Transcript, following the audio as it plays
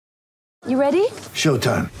You ready?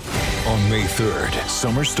 Showtime. On May 3rd,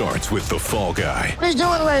 summer starts with The Fall Guy. Let's do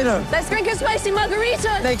it later. Let's drink a spicy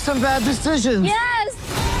margarita. Make some bad decisions.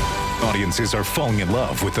 Yes! Audiences are falling in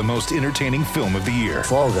love with the most entertaining film of the year.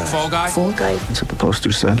 Fall Guy. Fall Guy? Fall guy. That's what the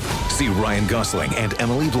poster said. See Ryan Gosling and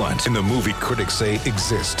Emily Blunt in the movie critics say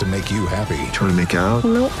exists to make you happy. Trying to make it out?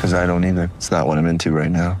 Nope. Because I don't either. It's not what I'm into right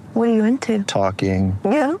now. What are you into? Talking.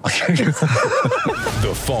 Yeah.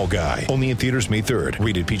 The Fall Guy. Only in theaters May 3rd.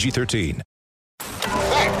 Rated PG-13.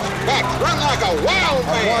 Run like a wild man.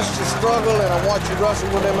 I watched you struggle and I watched you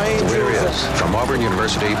wrestle with them angels. Here he is, from Auburn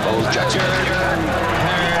University, Bo Jackson.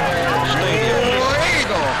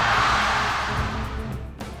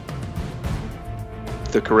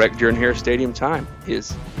 The correct Jordan Hare Stadium time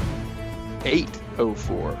is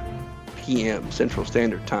 8:04 p.m. Central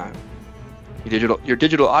Standard Time. Your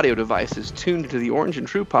digital audio device is tuned to the Orange and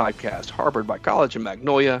True podcast, harbored by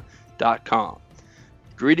collegeandmagnolia.com.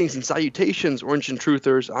 Greetings and salutations, Orange and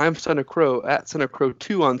Truthers. I'm Son of Crow at Son of Crow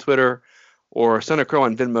 2 on Twitter, or Son of Crow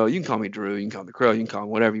on Venmo. You can call me Drew, you can call me Crow, you can call me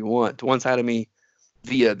whatever you want. To one side of me,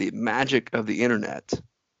 via the magic of the internet,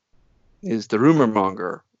 is the rumor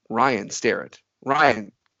monger, Ryan Starrett.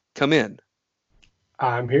 Ryan, come in.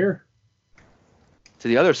 I'm here. To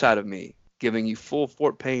the other side of me, giving you full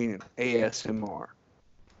Fort Payne ASMR,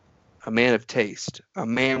 a man of taste, a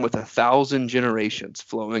man with 1,000 generations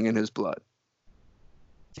flowing in his blood.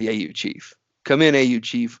 The AU Chief. Come in, AU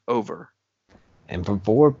Chief, over. And from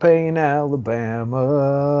Fort Payne,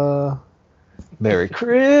 Alabama, Merry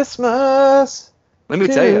Christmas. Let me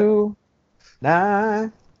tell you,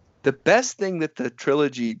 the best thing that the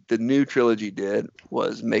new trilogy did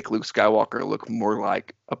was make Luke Skywalker look more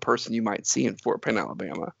like a person you might see in Fort Payne,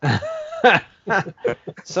 Alabama.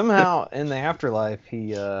 Somehow, in the afterlife, he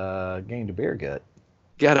gained a beer gut.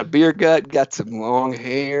 Got a beer gut, got some long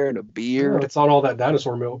hair and a beard. Oh, it's on all that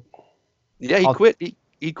dinosaur milk. Yeah,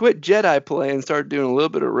 he quit Jedi play and started doing a little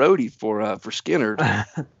bit of roadie for Skinner.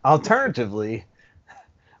 Alternatively,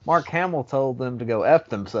 Mark Hamill told them to go F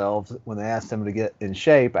themselves when they asked him to get in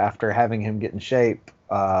shape after having him get in shape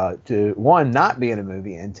to, one, not be in a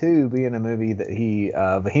movie, and two, be in a movie that he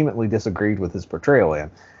vehemently disagreed with his portrayal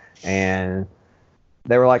in. And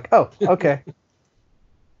they were like, oh, okay.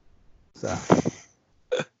 So...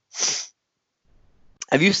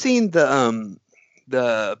 Have you seen the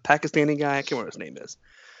Pakistani guy? I can't remember what his name is.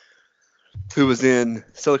 Who was in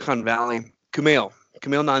Silicon Valley? Kumail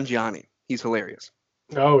Nanjiani. He's hilarious.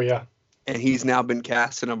 Oh yeah. And he's now been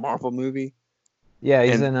cast in a Marvel movie. Yeah,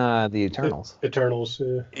 he's in the Eternals. Eternals.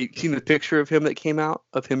 Yeah. You seen the picture of him that came out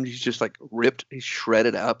of him? He's just like ripped. He's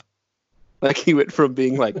shredded up. Like he went from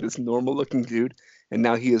being like this normal looking dude, and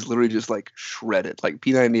now he is literally just like shredded, like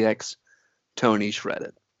P90X Tony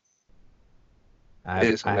shredded. I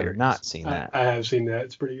have not seen that. I have seen that.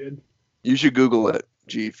 It's pretty good. You should Google it,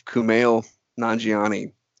 Chief. Kumail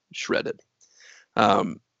Nanjiani shredded.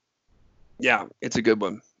 Yeah, it's a good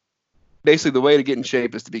one. Basically, the way to get in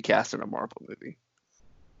shape is to be cast in a Marvel movie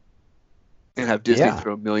and have Disney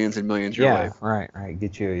throw millions and millions your way. Right.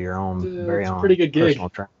 Get you your own very own pretty good gig.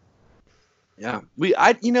 Trainer. Yeah,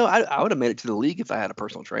 I would have made it to the league if I had a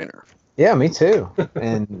personal trainer. Yeah, me too.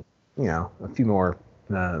 And a few more.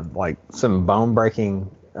 Like some bone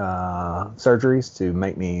breaking surgeries to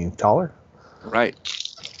make me taller. Right.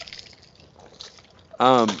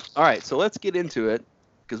 All right, so let's get into it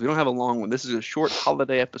because we don't have a long one. This is a short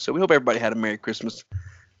holiday episode. We hope everybody had a Merry Christmas.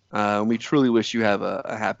 We truly wish you have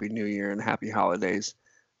a Happy New Year and Happy Holidays.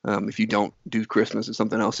 If you don't do Christmas or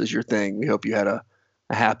something else is your thing, we hope you had a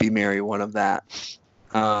happy, merry one of that.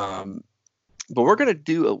 But we're going to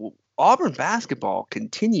do Auburn basketball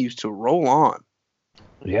continues to roll on.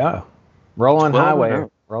 Yeah. Roll on highway.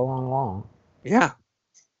 Roll on long. Yeah.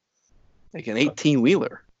 Like an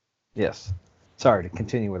 18-wheeler. Yes. Sorry to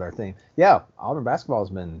continue with our theme. Yeah, Auburn basketball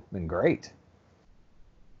has been great.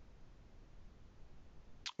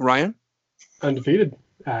 Ryan? Undefeated.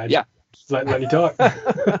 Yeah. Just let you talk.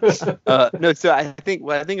 No, so I think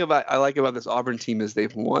what I like about this Auburn team is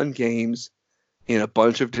they've won games in a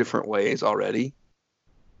bunch of different ways already.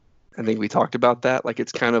 I think we talked about that. Like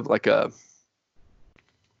it's kind of like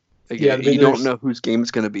you don't know whose game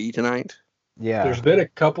it's going to be tonight. Yeah. There's been a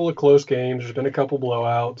couple of close games. There's been a couple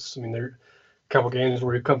blowouts. I mean, there are a couple games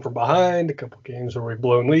where we've come from behind, a couple games where we've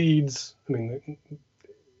blown leads. I mean,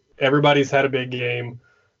 everybody's had a big game.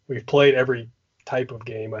 We've played every type of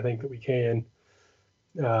game I think that we can.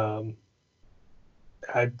 I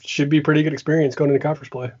should be a pretty good experience going into conference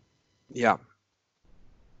play. Yeah.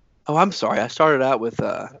 Oh, I'm sorry. I started out with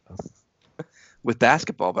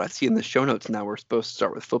basketball, but I see in the show notes now we're supposed to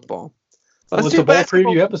start with football. Well, it's a ball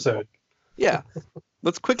preview episode. Yeah.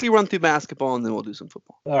 Let's quickly run through basketball and then we'll do some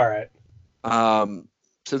football. All right.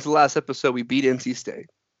 Since the last episode, we beat NC State,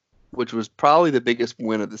 which was probably the biggest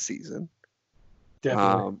win of the season.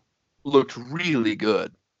 Definitely. Looked really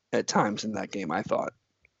good at times in that game, I thought.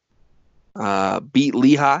 Beat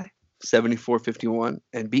Lehigh 74-51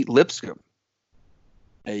 and beat Lipscomb.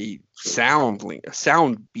 A sound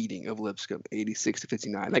beating of Lipscomb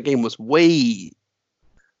 86-59. That game was way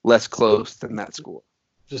less close than that score.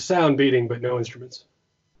 Just sound beating, but no instruments.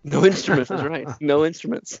 No instruments, that's right. No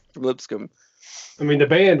instruments from Lipscomb. I mean, the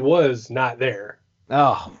band was not there.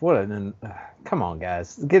 Oh, come on,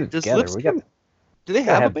 guys, get it together. Do they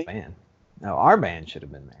have a band? No, our band should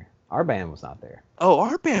have been there. Our band was not there. Oh,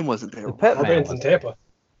 our band wasn't there. The Pep Our band band's in Tampa.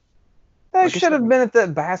 They should have been at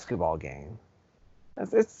that basketball game.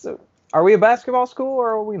 Are we a basketball school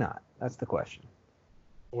or are we not? That's the question.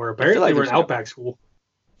 Or apparently we're an there's Outback school.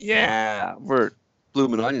 Yeah, we're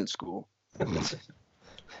Bloomin' Onion School. I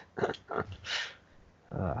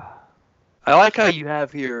like how you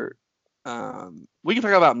have here. We can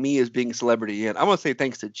talk about me as being a celebrity, and I want to say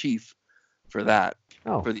thanks to Chief for that,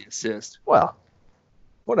 for the assist. Well,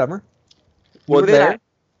 whatever. Well, there.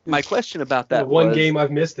 My question about that one was, game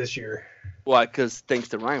I've missed this year. Why? Because thanks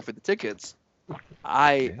to Ryan for the tickets. When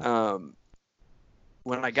I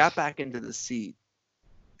got back into the seat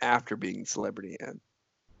after being celebrity in,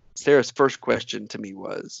 Sarah's first question to me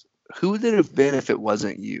was, who would it have been if it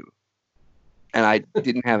wasn't you? And I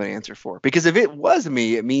didn't have an answer for it. Because if it was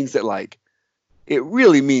me, it means that, like, it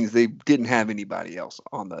really means they didn't have anybody else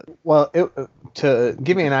on the... Well, to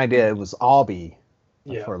give you an idea, it was Albee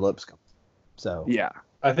for Lipscomb. So yeah.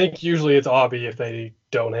 I think usually it's Aubie if they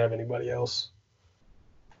don't have anybody else.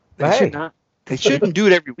 They should not. They shouldn't do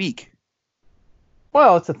it every week.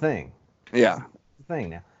 Well, it's a thing. Yeah. It's a thing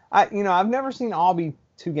now. I've never seen Albee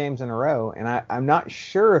 2 games in a row, and I'm not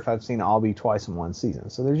sure if I've seen Albee twice in one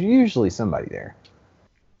season. So there's usually somebody there.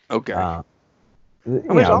 Okay.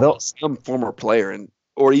 There's some former player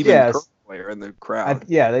or even current player in the crowd.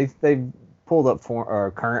 They've pulled up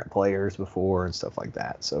current players before and stuff like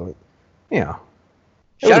that. So, it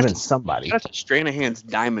would have been somebody. Shout out to Stranahan's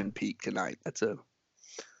Diamond Peak tonight. That's a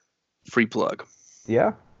free plug.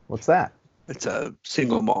 Yeah? What's that? It's a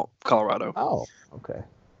single malt, Colorado. Oh, okay.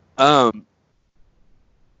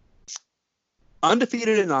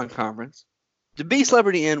 Undefeated in non-conference. To be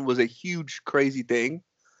celebrity in was a huge, crazy thing.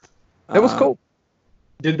 It was cool.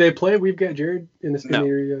 Did they play We've Got Jared in the same No.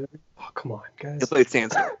 area? Oh, come on, guys. They played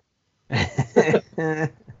Sandstorm.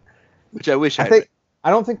 Which I wish I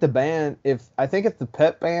don't think the band, if the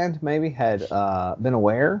Pep band maybe had been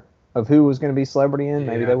aware of who was going to be celebrity in,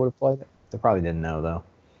 maybe they would have played it. They probably didn't know, though.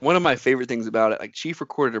 One of my favorite things about it, like Chief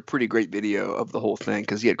recorded a pretty great video of the whole thing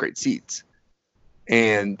because he had great seats.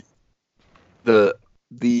 And the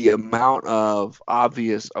amount of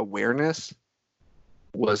obvious awareness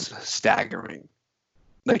was staggering.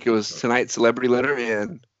 Like, it was tonight's celebrity letter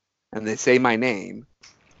in, and they say my name,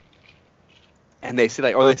 and they say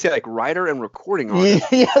like writer and recording artist.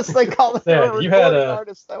 Yes, they call it you had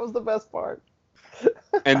artist. That was the best part.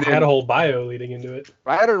 And I had a whole bio leading into it.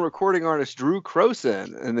 Writer and recording artist Drew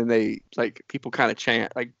Croson, and then they people kind of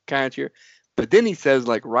chant, cheer. But then he says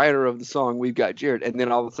writer of the song We've Got Jared, and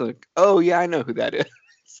then all of a sudden, oh yeah, I know who that is.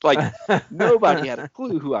 Nobody had a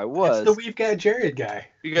clue who I was. It's the We've Got Jared guy.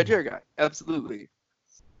 We've Got Jared guy, absolutely.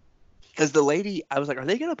 Because the lady, I was like, are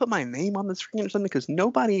they gonna put my name on the screen or something? Because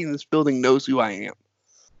nobody in this building knows who I am.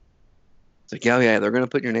 It's like, yeah, they're gonna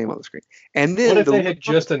put your name on the screen. And then what if they had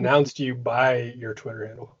just announced you by your Twitter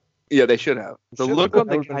handle? Yeah, they should have. The look on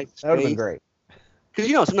the guy's face. That would have been great.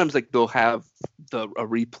 Because sometimes they'll have a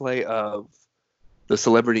replay of the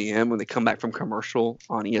Celebrity M when they come back from commercial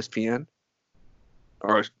on ESPN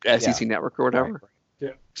or SEC Network or whatever. Right.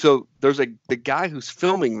 Yeah. So there's the guy who's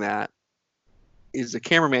filming that is a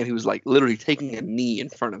cameraman who was literally taking a knee in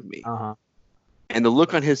front of me. Uh-huh. And the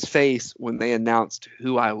look on his face when they announced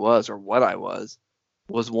who I was or what I was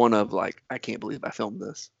one of I can't believe I filmed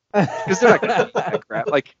this. Because they're not going to do that crap.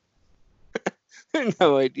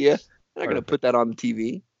 No idea. They're not going to put that on the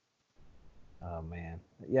TV. Oh man,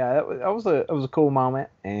 yeah, that was a cool moment,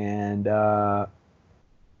 and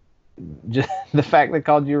just the fact they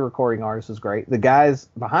called you a recording artist was great. The guys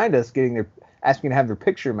behind us asking to have their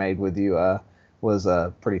picture made with you was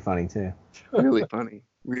pretty funny too. Really funny,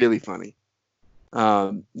 really funny.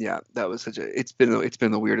 Yeah, that was it's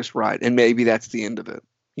been the weirdest ride, and maybe that's the end of it.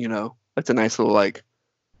 That's a nice little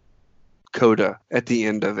coda at the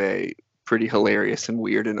end of a pretty hilarious and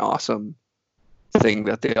weird and awesome thing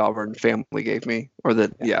that the Auburn family gave me, or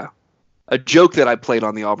a joke that I played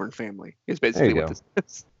on the Auburn family is basically what this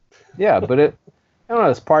is. Yeah, but I don't know.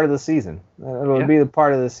 It's part of the season. It'll Yeah. be the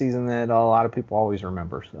part of the season that a lot of people always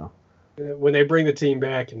remember. So When they bring the team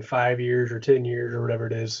back in 5 years or 10 years or whatever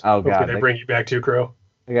it is, Oh, hopefully God, they they- bring you back to Crow.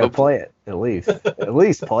 they got to play it at least. At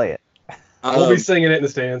least play it. We'll be singing it in the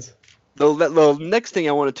stands. The next thing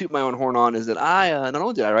I want to toot my own horn on is that I not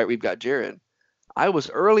only did I write We've Got Jared, I was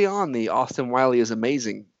early on the Austin Wiley is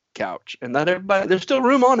amazing couch, and not everybody. There's still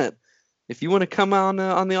room on it. If you want to come on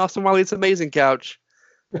the Austin Wiley is amazing couch,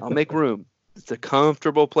 I'll make room. It's a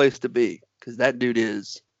comfortable place to be because that dude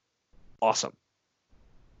is awesome.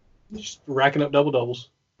 Just racking up double doubles.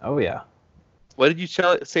 Oh yeah. What did you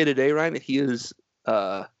say today, Ryan? That he is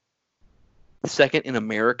second in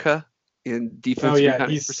America in defense. Oh yeah,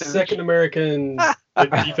 rebounding he's percentage? second American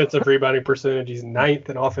defensive rebounding percentage. He's ninth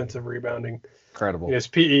in offensive rebounding. Incredible. His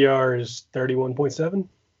PER is 31.7.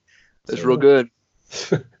 That's real good.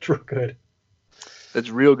 It's real good. That's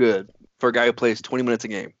real good for a guy who plays 20 minutes a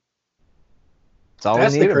game. That's all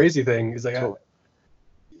That's we the need. crazy thing. Is like,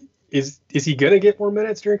 is he gonna get more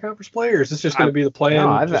minutes during conference play, or is this just gonna be the plan? No,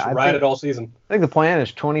 I just ride think- it all season. I think the plan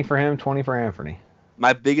is 20 for him, 20 for Anthony.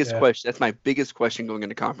 My biggest Yeah. question, that's my biggest question going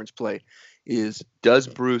into conference play, is does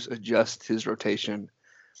Bruce adjust his rotation?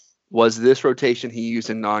 Was this rotation he used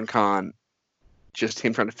in non-con just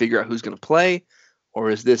him trying to figure out who's going to play? Or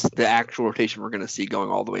is this the actual rotation we're going to see going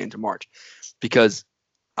all the way into March? Because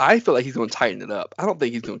I feel like he's going to tighten it up. I don't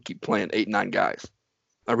think he's going to keep playing 8, 9 guys.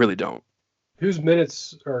 I really don't. Whose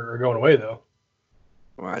minutes are going away though?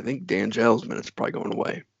 Well, I think Dan Gell's minutes are probably going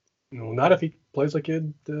away. No, not if he plays like he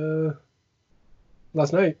did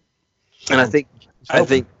last night. And I think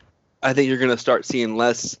you're going to start seeing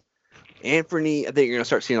less Anthony. I think you're going to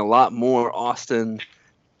start seeing a lot more Austin,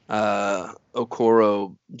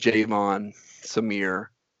 Okoro, Javon, Samir.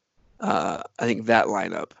 I think that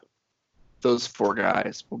lineup, those 4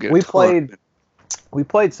 guys will get. We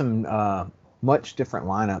played some much different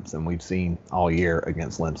lineups than we've seen all year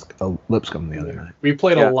against Lipscomb the other night. We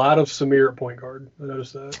played Yeah. a lot of Samir at point guard. I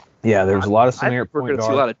noticed that. Yeah, there's a lot of I Samir think we're point going to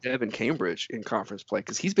see a lot guard. of Devin Cambridge in conference play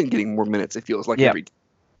because he's been getting more minutes. It feels like Yeah. every.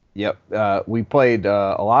 Yep, we played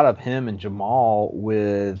a lot of him and Jamal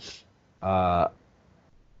with Okoro,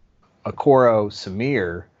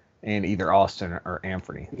 Samir, and either Austin or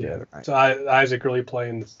Anthony the Yeah. other night. So Isaac really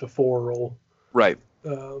playing the 4 role. Right.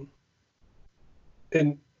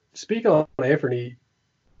 And speaking on Anthony,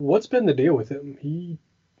 what's been the deal with him?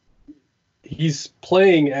 He's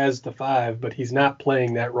playing as the 5, but he's not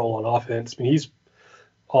playing that role on offense. I mean, he's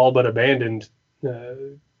all but abandoned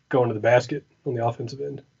going to the basket on the offensive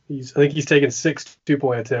end. I think he's taken 6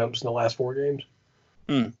 2-point attempts in the last 4 games.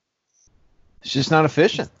 It's just not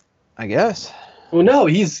efficient, I guess. Well, no,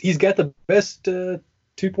 he's got the best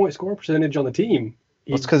 2-point scoring percentage on the team.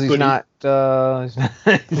 Well, it's because he's not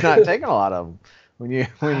he's not taking a lot of them.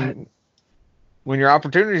 When your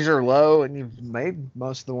opportunities are low and you've made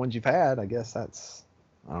most of the ones you've had, I guess that's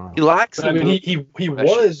I don't know. He lacks. But, I mean, he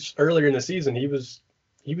was earlier in the season. He was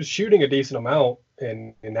shooting a decent amount,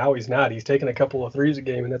 and now he's not. He's taking a couple of threes a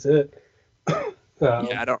game, and that's it. I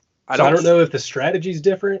don't know if the strategy's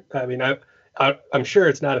different. I mean, I'm sure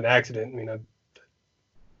it's not an accident. I mean,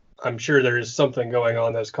 I'm sure there is something going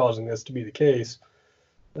on that's causing this to be the case.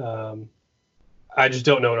 I just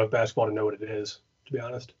don't know enough basketball to know what it is, to be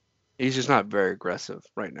honest. He's just not very aggressive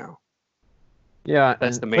right now. Yeah,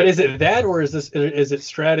 That's the main. But is it that, or is it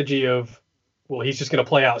strategy of, well, he's just going to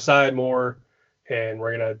play outside more, and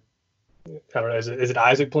we're gonna, I don't know, is it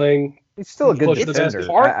Isaac playing? He's still a good close to the defender.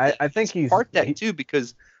 basket? I think he's part that too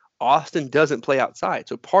because Austin doesn't play outside.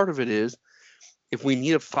 So part of it is if we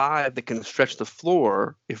need a 5 that can stretch the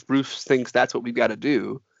floor, if Bruce thinks that's what we've got to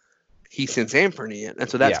do, he sends Anthony in. And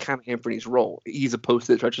so that's kind of Anthony's role. He's a post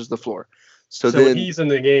that stretches the floor. So when then he's in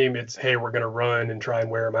the game, it's, hey, we're going to run and try and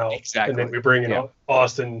wear him out. Exactly. And then we bring in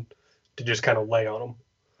Austin to just kind of lay on him.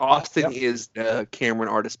 Austin is Cameron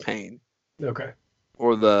Artis Payne. Okay.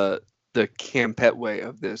 Or the Cam Petway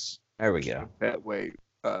of this. There we go. Petway,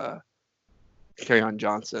 Kerryon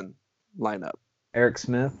Johnson lineup. Eric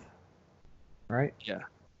Smith, right? Yeah.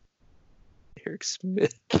 Eric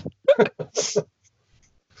Smith. Heath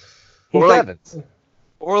Evans.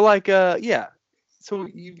 Or like, yeah. So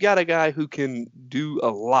you've got a guy who can do a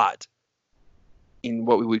lot in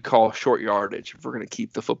what we would call short yardage if we're going to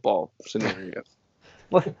keep the football scenario.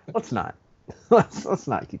 Let's not. Let's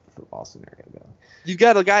not keep the football scenario going. You've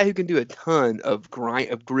got a guy who can do a ton of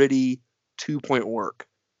gritty 2-point work.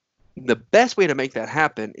 The best way to make that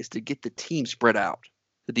happen is to get the team spread out,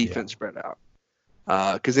 the defense spread out,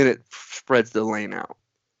 because then it spreads the lane out.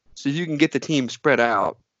 So you can get the team spread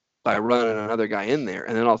out by running another guy in there,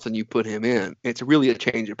 and then all of a sudden you put him in. It's really a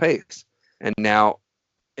change of pace. And now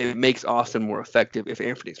it makes Austin more effective if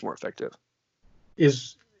Anthony's more effective.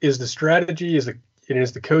 Is the strategy, is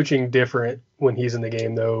the coaching different when he's in the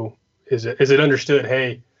game though? Is it understood,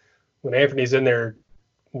 hey, when Anthony's in there,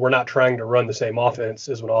 we're not trying to run the same offense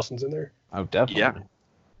as when Austin's in there? Oh, definitely.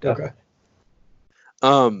 Yeah. Okay.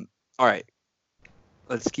 All right.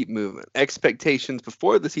 Let's keep moving. Expectations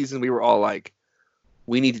before the season, we were all like,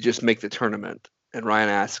 we need to just make the tournament. And Ryan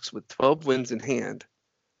asks, with 12 wins in hand,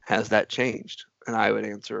 has that changed? And I would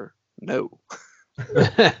answer, no.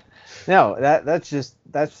 No, that's just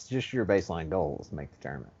your baseline goal is to make the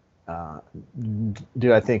tournament.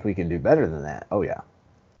 Do I think we can do better than that? Oh yeah,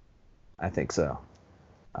 I think so.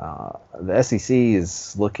 The SEC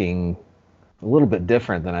is looking a little bit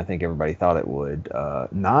different than I think everybody thought it would.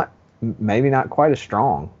 Maybe not quite as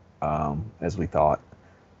strong as we thought,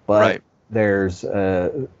 but right. There's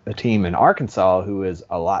a team in Arkansas who is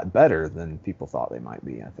a lot better than people thought they might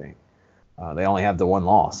be. I think they only have the one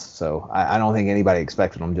loss, so I don't think anybody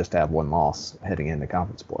expected them just to have one loss heading into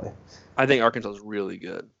conference play. I think Arkansas is really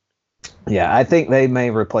good. Yeah, I think they may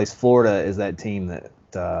replace Florida as that team that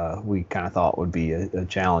we kind of thought would be a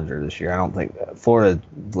challenger this year. I don't think Florida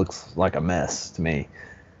looks like a mess to me.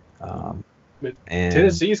 But and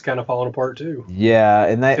Tennessee's kind of falling apart too. Yeah,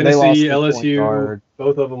 and they Tennessee, lost LSU,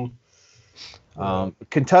 both of them.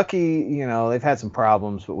 Kentucky, they've had some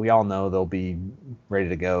problems, but we all know they'll be ready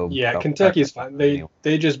to go. Yeah, Kentucky's fine.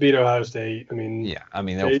 They just beat Ohio State.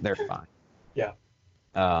 They're fine. Yeah.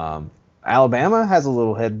 Alabama has a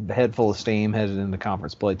little head full of steam headed into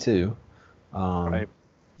conference play too. Right.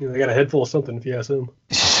 They got a head full of something if you ask them.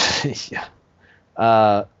 Yeah.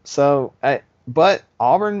 But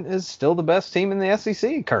Auburn is still the best team in the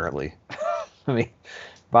SEC currently. I mean,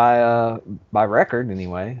 by record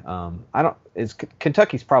anyway.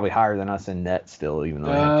 Kentucky's probably higher than us in net still, even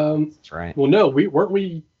though that's right. Well, no, weren't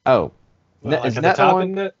we? Oh, Is net the top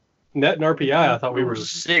in net and RPI? I thought we were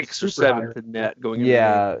 6th or 7th in net going.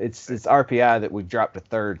 Yeah, it's RPI that we've dropped to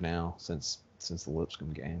third now since the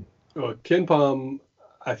Lipscomb game. Well, KenPom,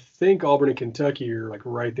 I think Auburn and Kentucky are like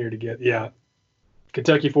right there together. Yeah,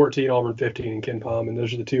 Kentucky 14, Auburn 15, and KenPom, and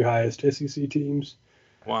those are the two highest SEC teams.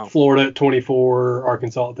 Wow. Florida at 24,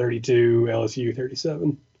 Arkansas at 32, LSU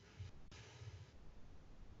 37.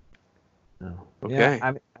 Oh. Okay. Yeah,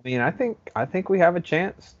 I mean, I think we have a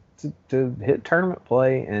chance to hit tournament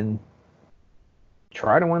play and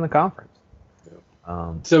try to win the conference.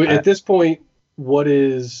 So at this point,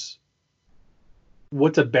 what's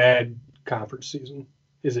a bad conference season?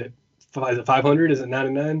 Is it 500? Is it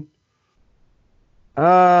 9-9?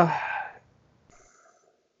 I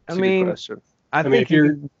mean, I mean, if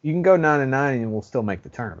you can go 9-9 and we'll still make the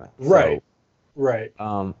tournament. Right. So, right.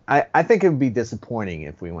 I think it would be disappointing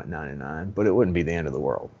if we went 9-9, but it wouldn't be the end of the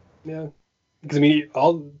world. Yeah. Because I mean,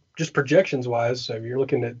 all just projections wise, so if you're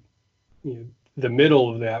looking at the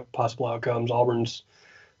middle of that possible outcomes, Auburn's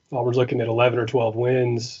looking at 11 or 12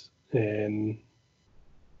 wins, and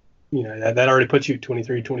that already puts you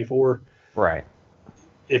 23-24. Right.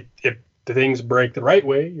 If the things break the right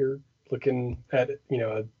way, you're looking at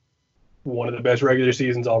one of the best regular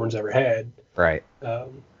seasons Auburn's ever had. Right. I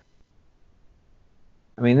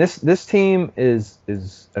mean, this team is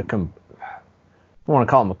I don't want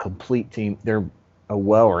to call them a complete team. They're a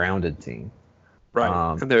well-rounded team.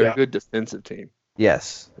 Right. And they're a good defensive team.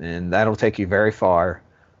 Yes, and that'll take you very far.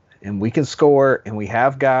 And we can score, and we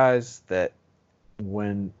have guys that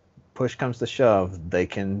when push comes to shove, they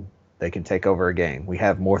can take over a game. We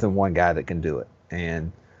have more than one guy that can do it.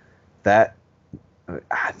 And that,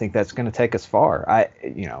 I think that's going to take us far. I'm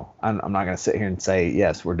not going to sit here and say,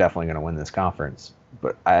 yes, we're definitely going to win this conference.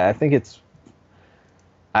 But I think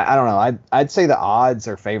I don't know. I'd say the odds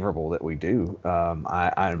are favorable that we do.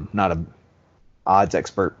 I'm not a odds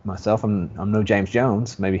expert myself. I'm no James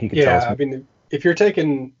Jones. Maybe he could tell us. Yeah, I mean, if you're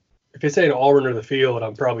saying Auburn or the field,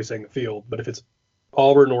 I'm probably saying the field. But if it's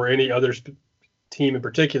Auburn or any other team in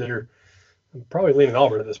particular, I'm probably leaning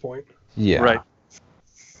Auburn at this point. Yeah. Right.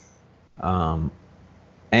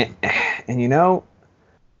 And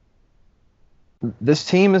this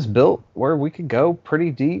team is built where we could go pretty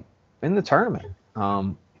deep in the tournament.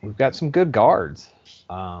 We've got some good guards.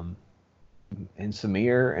 And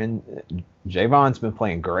Samir and Javon's been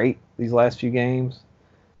playing great these last few games.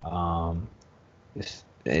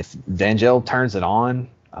 If D'Angelo turns it on,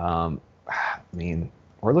 I mean,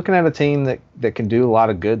 we're looking at a team that can do a lot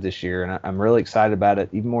of good this year, and I'm really excited about it,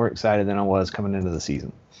 even more excited than I was coming into the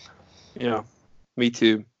season. Yeah, me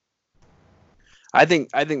too. I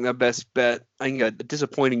think the best bet, I think a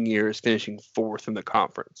disappointing year is finishing 4th in the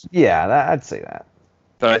conference. Yeah, I'd say that.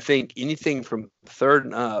 But I think anything from 3rd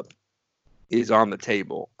and up is on the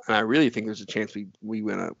table, and I really think there's a chance we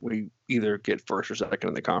either get first or second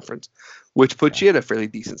in the conference, which puts you at a fairly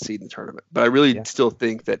decent seed in the tournament. But I really still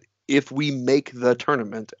think that if we make the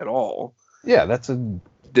tournament at all, this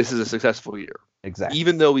is a successful year. Exactly.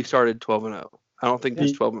 Even though we started 12-0, I don't think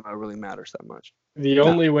this 12-0 really matters that much. The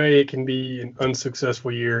only way it can be an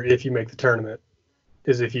unsuccessful year if you make the tournament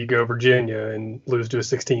is if you go Virginia and lose to a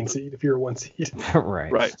 16 seed if you're a 1 seed.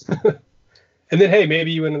 Right. And then, hey,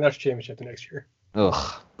 maybe you win the national championship the next year.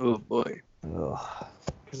 Ugh. Oh, boy. Ugh.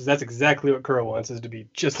 Because that's exactly what Crow wants, is to be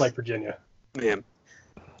just like Virginia. Man,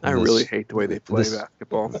 I really hate the way they play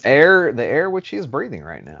basketball. The air which he is breathing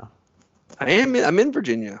right now. I'm in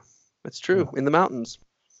Virginia. That's true. In the mountains.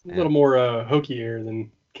 A little more hokey air than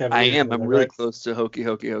Kevin. I am. I'm really close to hokey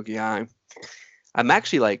high. I'm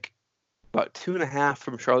actually like about 2.5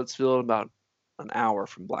 from Charlottesville and about an hour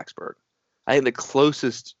from Blacksburg. I think the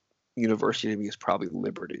closest university to me is probably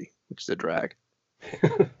Liberty, which is a drag.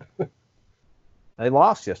 They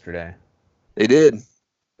lost yesterday. They did.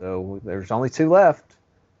 So there's only 2 left.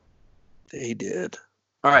 They did.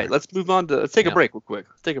 All right, let's move on to. Let's take a break real quick.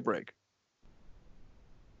 Let's take a break.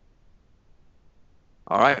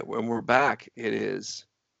 All right, when we're back, it is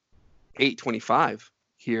 8:25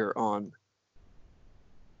 here on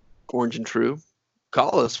Orange and True.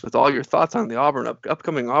 Call us with all your thoughts on the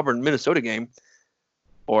upcoming Auburn-Minnesota game,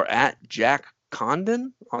 or at Jack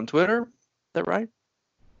Condon on Twitter. Is that right?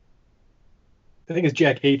 I think it's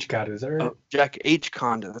Jack H. Condon. Is that right? Oh, Jack H.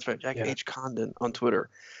 Condon. That's right. Jack H. Condon on Twitter.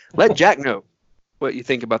 Let Jack know what you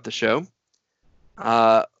think about the show.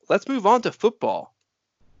 Let's move on to football.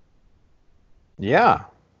 Yeah.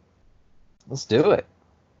 Let's do it.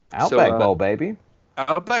 Outback Bowl, baby.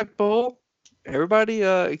 Outback Bowl. Everybody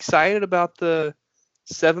excited about the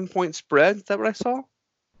 7-point spread? Is that what I saw?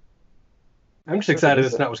 I'm just excited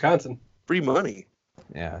it's not Wisconsin. Free money.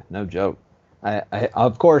 Yeah, no joke.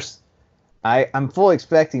 Of course, I'm fully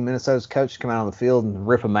expecting Minnesota's coach to come out on the field and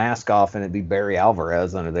rip a mask off, and it'd be Barry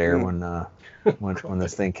Alvarez under there when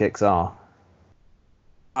this thing kicks off.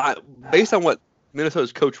 Based on what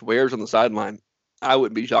Minnesota's coach wears on the sideline, I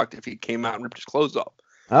wouldn't be shocked if he came out and ripped his clothes off.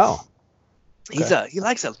 Oh, okay. He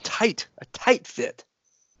likes a tight fit.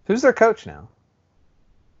 Who's their coach now?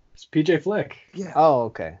 It's PJ Fleck. Yeah. Oh,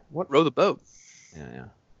 okay. What? Row the boat. Yeah.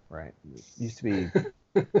 Right. It used to be.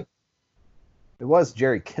 It was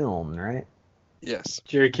Jerry Kiln, right? Yes.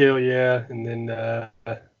 Jerry Kill, yeah, and then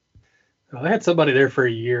they had somebody there for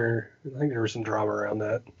a year. I think there was some drama around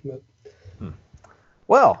that. But.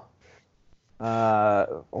 Well,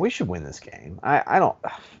 we should win this game. I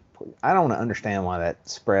don't understand why that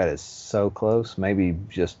spread is so close. Maybe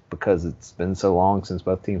just because it's been so long since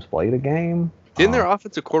both teams played a game. Didn't their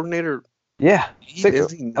offensive coordinator? Yeah.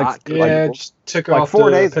 Is he not good? Yeah, just took like off 4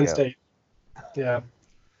 to days Penn ago. State. Yeah.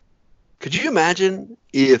 Could you imagine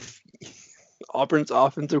if Auburn's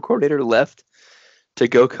offensive coordinator left to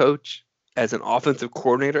go coach as an offensive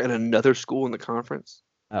coordinator at another school in the conference?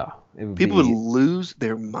 Oh, people would lose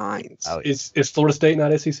their minds. Oh, Is Florida State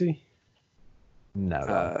not SEC?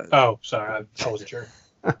 No. Oh, sorry, I wasn't sure.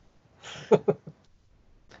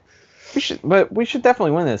 We should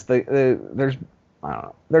definitely win this. There's, I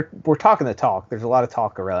don't know. We're talking the talk. There's a lot of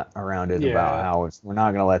talk around it about how we're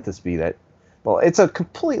not going to let this be that. Well, it's a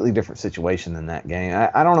completely different situation than that game.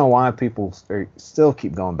 I don't know why people still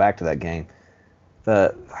keep going back to that game.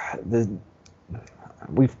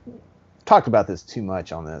 We've talked about this too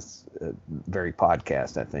much on this very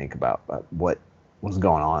podcast, I think, about what was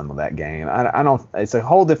going on with that game. I don't. It's a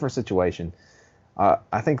whole different situation.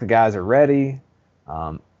 I think the guys are ready.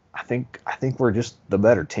 I think we're just the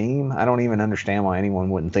better team. I don't even understand why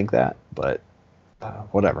anyone wouldn't think that, but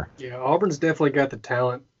whatever. Yeah, Auburn's definitely got the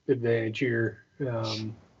talent advantage here. I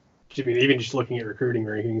mean, even just looking at recruiting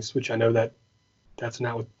rankings, which I know that's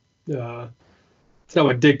not what it's not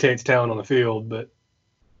what dictates talent on the field, but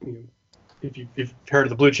if you've heard of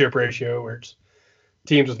the blue chip ratio, where it's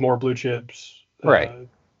teams with more blue chips, right,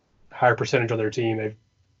 higher percentage on their team,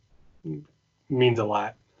 means a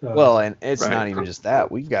lot. Well, and it's not even just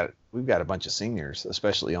that. We've got a bunch of seniors,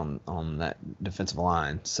 especially on that defensive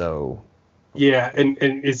line. So yeah, and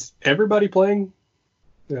is everybody playing?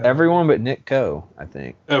 Everyone but Nick Coe, I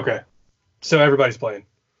think. Okay, so everybody's playing.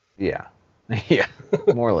 Yeah, yeah,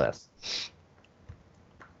 more or less.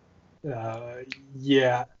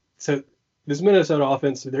 Yeah. So this Minnesota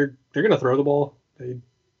offense, they're going to throw the ball. They've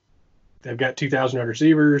got 2,000-yard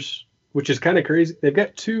receivers, which is kind of crazy. They've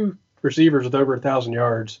got 2 receivers with over 1,000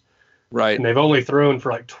 yards. Right. And they've only thrown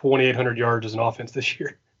for like 2,800 yards as an offense this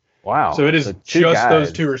year. Wow. So it is just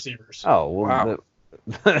those 2 receivers. Oh, well,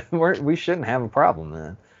 wow. We shouldn't have a problem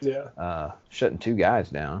then. Yeah. Shutting 2 guys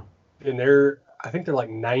down. and I think they're like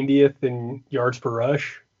 90th in yards per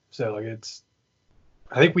rush. So like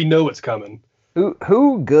I think we know what's coming.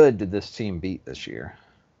 Who good did this team beat this year?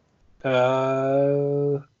 They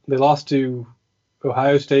lost to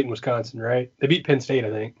Ohio State and Wisconsin, right? They beat Penn State, I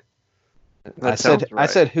think. I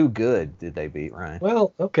said who good did they beat, Ryan?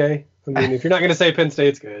 Well, okay. I mean, if you're not going to say Penn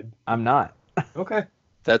State's good. I'm not. Okay.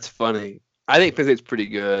 That's funny. I think Penn State's pretty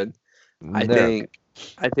good. I think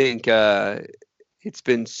it's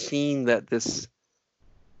been seen that this.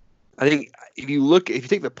 I think if you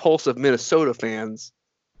take the pulse of Minnesota fans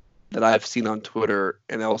that I've seen on Twitter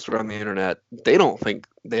and elsewhere on the internet, they don't think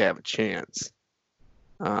they have a chance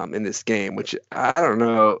in this game, which I don't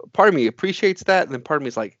know. Part of me appreciates that, and then part of me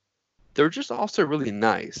is like, they're just also really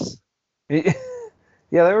nice. Yeah,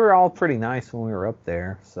 they were all pretty nice when we were up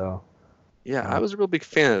there. So. Yeah, I was a real big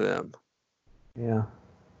fan of them. Yeah.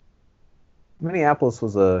 Minneapolis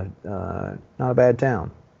was not a bad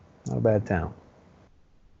town. Not a bad town.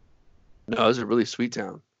 No, it was a really sweet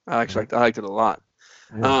town. I liked it a lot.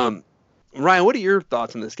 Yeah. Ryan, what are your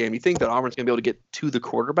thoughts on this game? You think that Auburn's going to be able to get to the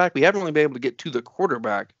quarterback? We haven't really been able to get to the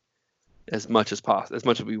quarterback as much as possible, as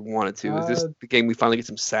much as we wanted to. Is this the game we finally get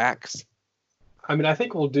some sacks? I mean, I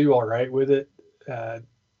think we'll do all right with it.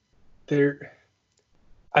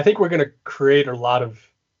 I think we're going to create a lot of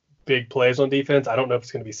big plays on defense. I don't know if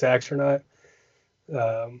it's going to be sacks or not.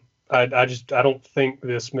 I don't think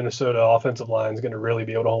this Minnesota offensive line is going to really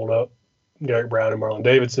be able to hold up Derek Brown and Marlon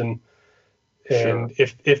Davidson. And Sure.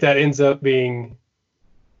 if that ends up being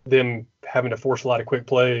them having to force a lot of quick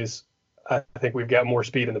plays, I think we've got more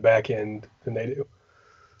speed in the back end than they do.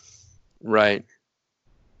 Right.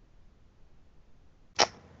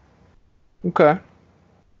 Okay.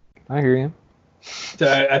 I hear you.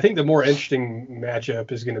 So I think the more interesting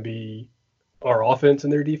matchup is going to be our offense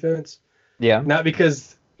and their defense. Yeah. Not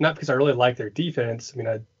because I really like their defense. I mean,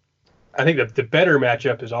 I think that the better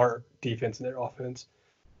matchup is our defense and their offense.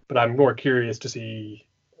 But I'm more curious to see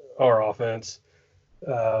our offense.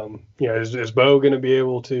 Is Bo going to be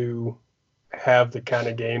able to have the kind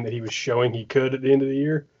of game that he was showing he could at the end of the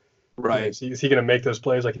year? Right. Is he going to make those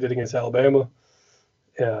plays like he did against Alabama?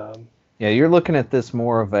 Yeah, you're looking at this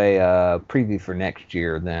more of a preview for next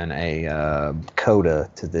year than a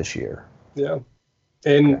coda to this year. Yeah.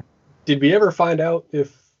 And did we ever find out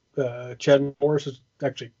if Chad Morris is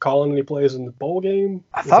actually calling any plays in the bowl game?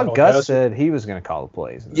 I thought Gus said he was going to call the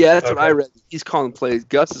plays. Yeah, that's what I read. He's calling the plays.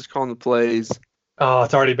 Gus is calling the plays. Oh,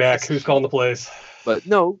 it's already back. Who's calling the plays? But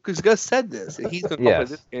no, because Gus said this. He's going to call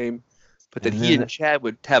this game. But that he and Chad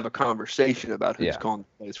would have a conversation about who's calling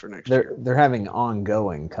the plays for next year. They're having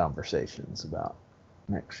ongoing conversations about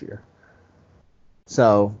next year.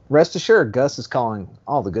 So rest assured, Gus is calling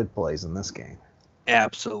all the good plays in this game.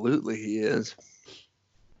 Absolutely, he is.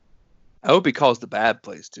 I hope he calls the bad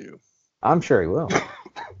plays too. I'm sure he will.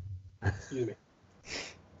 Excuse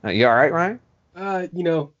me. You all right, Ryan? I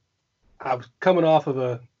was coming off of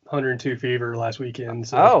a 102 fever last weekend.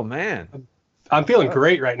 So oh man, I'm feeling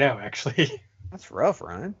great right now, actually. That's rough,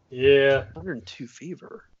 Ryan. Yeah. 102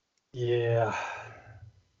 fever. Yeah.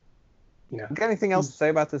 You got anything else to say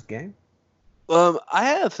about this game? I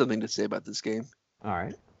have something to say about this game. All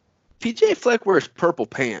right. PJ Fleck wears purple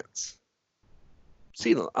pants.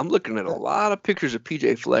 See, I'm looking at a lot of pictures of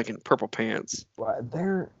PJ Fleck in purple pants. Well,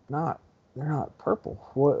 they're not purple.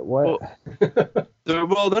 What? Well, they're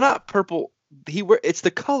not purple. It's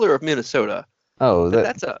the color of Minnesota. Oh,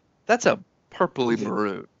 that's a purpley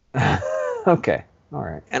maroon. Okay. All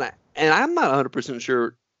right. And I'm not 100%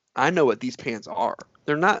 sure I know what these pants are.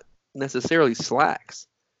 They're not necessarily slacks.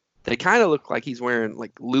 They kind of look like he's wearing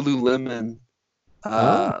like Lululemon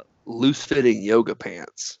loose-fitting yoga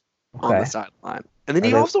pants on the sideline. And then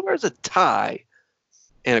he also wears a tie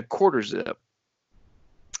and a quarter zip.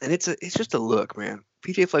 And it's just a look, man.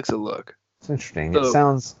 PJ Fleck's a look. It's interesting. It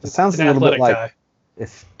sounds a little bit like tie.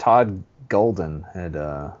 If Todd Golden had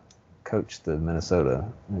coached the Minnesota,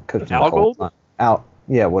 Al Golden?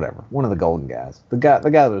 Yeah, whatever. One of the Golden guys. The guy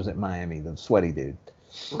that was at Miami, the sweaty dude.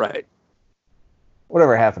 Right.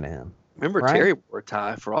 Whatever happened to him? Remember Terry wore a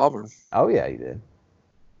tie for Auburn. Oh yeah, he did.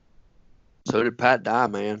 So did Pat Dye,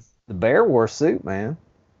 man. The Bear wore a suit, man.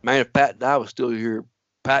 Man, if Pat Dye was still here,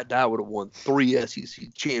 Pat Dye would have won 3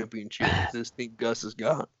 SEC championships. This team Gus has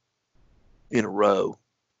got in a row.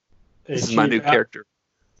 This is my new character.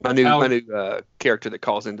 My new character that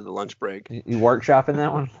calls into the lunch break. You workshopping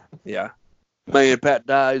that one? Yeah. Man, Pat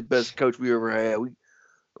Dye is the best coach we ever had.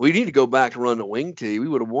 We need to go back and run the wing tee. We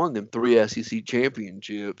would have won them 3 SEC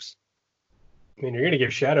championships. I mean, you're going to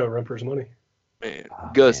give Shadow a run for his money. Man,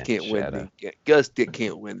 Gus can't win. Gus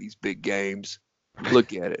can't win these big games.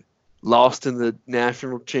 Look at it. lost in the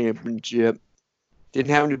national championship.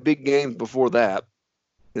 Didn't have any big games before that.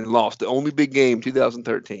 And lost the only big game,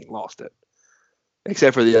 2013. Lost it.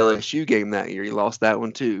 Except for the LSU game that year. He lost that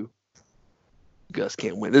one too. Gus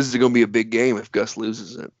can't win. This is going to be a big game if Gus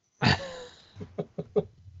loses it.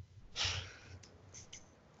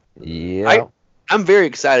 Yeah. I'm very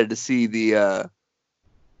excited to see the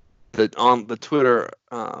on the Twitter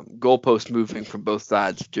goalpost moving from both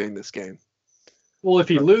sides during this game. Well, if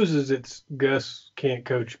he loses, it's Gus can't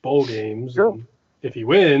coach bowl games. Sure. And if he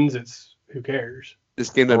wins, it's who cares. This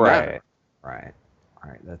game doesn't matter. Right.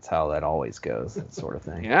 That's how that always goes. That sort of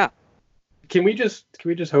thing. Yeah. Can we just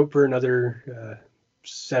hope for another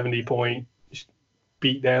 70-point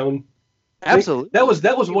beatdown? Absolutely.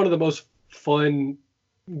 That was one of the most fun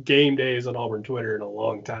game days on Auburn Twitter in a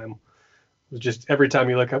long time. It was just every time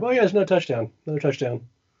you look up, oh yeah, there's another touchdown.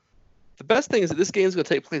 The best thing is that this game is going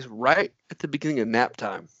to take place right at the beginning of nap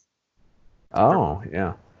time. Oh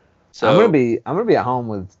yeah. So I'm gonna be at home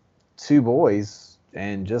with 2 boys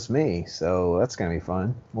and just me, so that's gonna be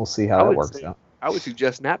fun. We'll see how that works out. I would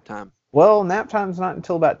suggest nap time. Well, nap time's not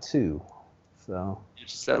until about 2, so.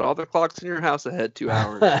 Just set all the clocks in your house ahead 2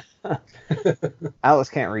 hours. Alex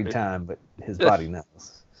can't read time, but his body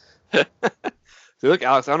knows. So look,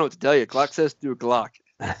 Alex, I don't know what to tell you. Clock says 2 o'clock.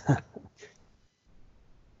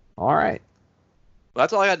 All right. Well,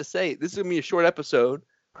 that's all I got to say. This is going to be a short episode.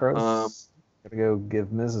 Crow's gotta go give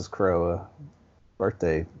Mrs. Crow a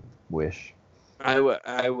birthday wish. I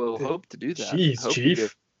will hope to do that. Jeez, Hope to Chief.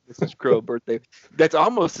 give Mrs. Crow a birthday. That's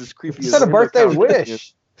almost as creepy You as said a birthday Conversation.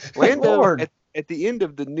 wish. Lando, Lord. at the end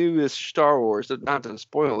of the newest Star Wars, not to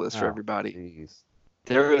spoil this for Oh, everybody, jeez.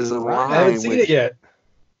 there is a line. I haven't seen it yet.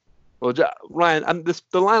 Well, Ryan,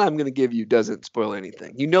 the line I'm going to give you doesn't spoil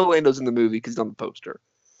anything. You know Lando's in the movie because he's on the poster.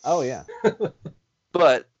 Oh yeah.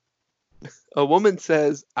 But a woman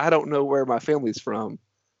says, I don't know where my family's from.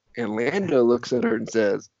 And Lando looks at her and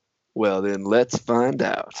says, well, then let's find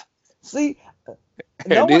out. See,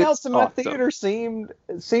 no And one it's else in my awesome. theater seemed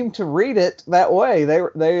to read it that way.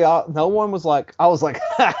 No one was like, I was like,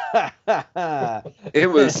 It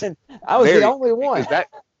was I was very the only one. because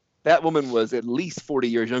that woman was at least 40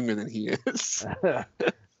 years younger than he is.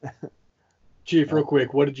 Chief, real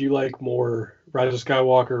quick, what did you like more, Rise of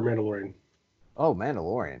Skywalker or Mandalorian? Oh,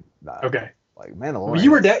 Mandalorian. Okay. Like Mandalorian. Well,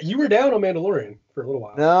 you were down on Mandalorian for a little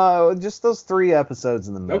while. No, just those 3 episodes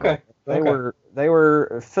in the middle. Okay. They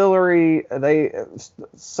were fillery. They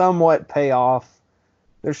somewhat pay off.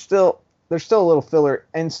 There's still a little filler.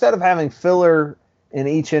 Instead of having filler in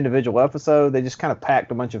each individual episode, they just kind of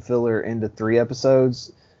packed a bunch of filler into 3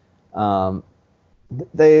 episodes.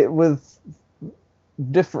 They with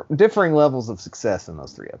differing levels of success in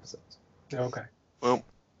those 3 episodes. Okay. Well,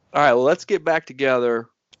 all right. Well, let's get back together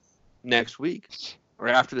next week or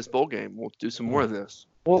after this bowl game. We'll do some more of this.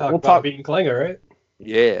 We'll Talk talk. beating Klinga, right?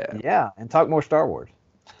 Yeah. Yeah, and talk more Star Wars.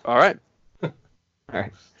 All right. All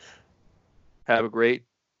right. Have a great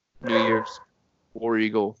New Year's. War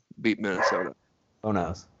Eagle beat Minnesota. Who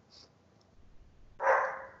knows?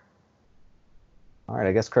 All right,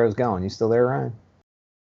 I guess Crow's gone. You still there, Ryan?